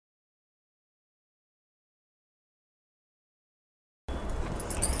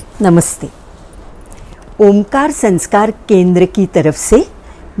नमस्ते। ओमकार संस्कार केंद्र की तरफ से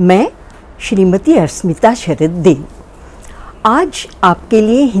मैं श्रीमती अस्मिता शरद देव आज आपके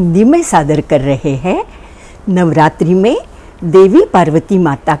लिए हिंदी में सादर कर रहे हैं नवरात्रि में देवी पार्वती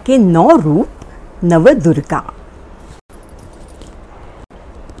माता के 9 रूप नवदुर्गा।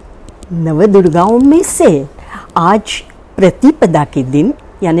 नवदुर्गाओं में से आज प्रतिपदा के दिन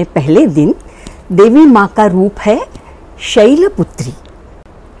यानी पहले दिन देवी माँ का रूप है शैलपुत्री।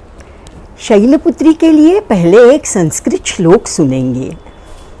 शैलपुत्री के लिए पहले एक संस्कृत श्लोक सुनेंगे।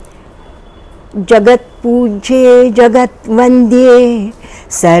 जगत पूज्ये जगत वंद्ये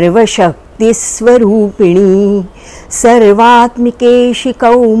सर्वशक्ति स्वरूपिणी सर्वात्मिके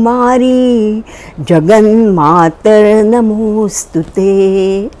कौमारी जगन्मातर नमोस्तुते।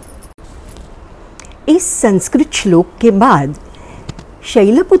 इस संस्कृत श्लोक के बाद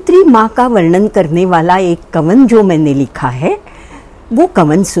शैलपुत्री माँ का वर्णन करने वाला एक कवन जो मैंने लिखा है वो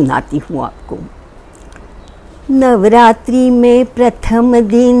कवन सुनाती हूँ आपको। नवरात्रि में प्रथम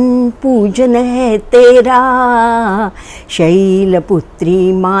दिन पूजन है तेरा,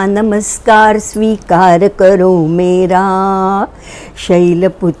 शैलपुत्री माँ नमस्कार स्वीकार करो मेरा।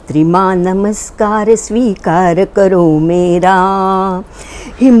 शैलपुत्री माँ नमस्कार स्वीकार करो मेरा।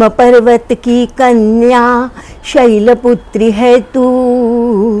 हिम पर्वत की कन्या शैलपुत्री है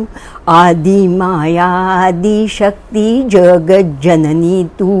तू, आदि माया आदि शक्ति जगत जननी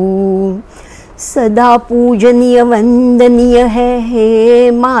तू। सदा पूजनीय वंदनीय है हे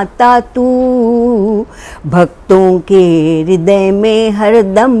माता तू, भक्तों के हृदय में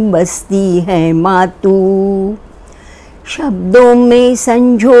हरदम बसती है माँ तू। शब्दों में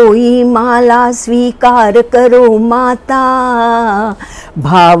संजोई माला स्वीकार करो माता,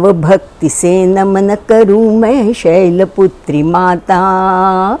 भाव भक्ति से नमन करूं मैं शैलपुत्री माता।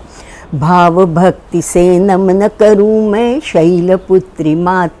 भाव भक्ति से नमन करूं मैं शैलपुत्री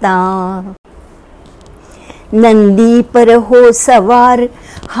माता। नंदी पर हो सवार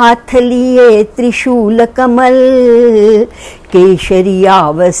हाथ लिए त्रिशूल कमल, केशरिया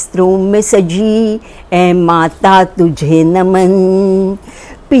वस्त्रों में सजी ऐ माता तुझे नमन।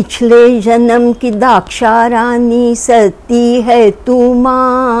 पिछले जन्म की दाक्षा रानी सती है तू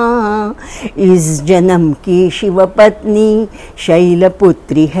माँ, इस जन्म की शिव पत्नी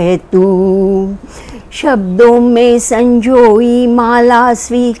शैलपुत्री है तू। शब्दों में संजोई माला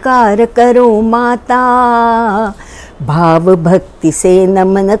स्वीकार करो माता, भाव भक्ति से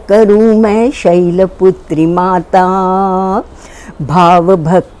नमन करूं मैं शैलपुत्री माता। भाव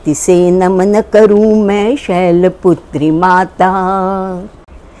भक्ति से नमन करूं मैं शैलपुत्री माता।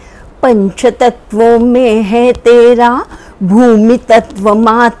 पंच तत्वों में है तेरा भूमि तत्व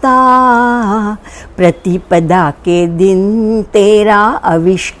माता, प्रतिपदा के दिन तेरा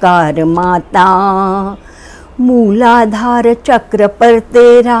आविष्कार माता। मूलाधार चक्र पर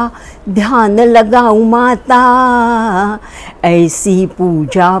तेरा ध्यान लगाऊं माता, ऐसी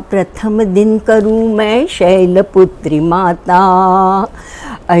पूजा प्रथम दिन करूं मैं शैलपुत्री माता।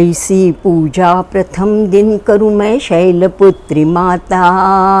 ऐसी पूजा प्रथम दिन करूं मैं शैलपुत्री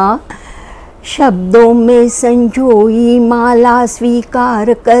माता। शब्दों में संजोई माला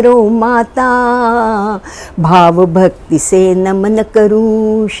स्वीकार करो माता, भाव भक्ति से नमन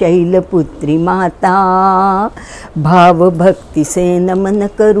करूं शैलपुत्री माता। भाव भक्ति से नमन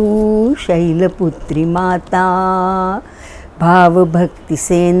करूं शैलपुत्री माता। भाव भक्ति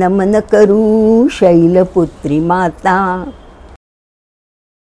से नमन करूं शैलपुत्री माता।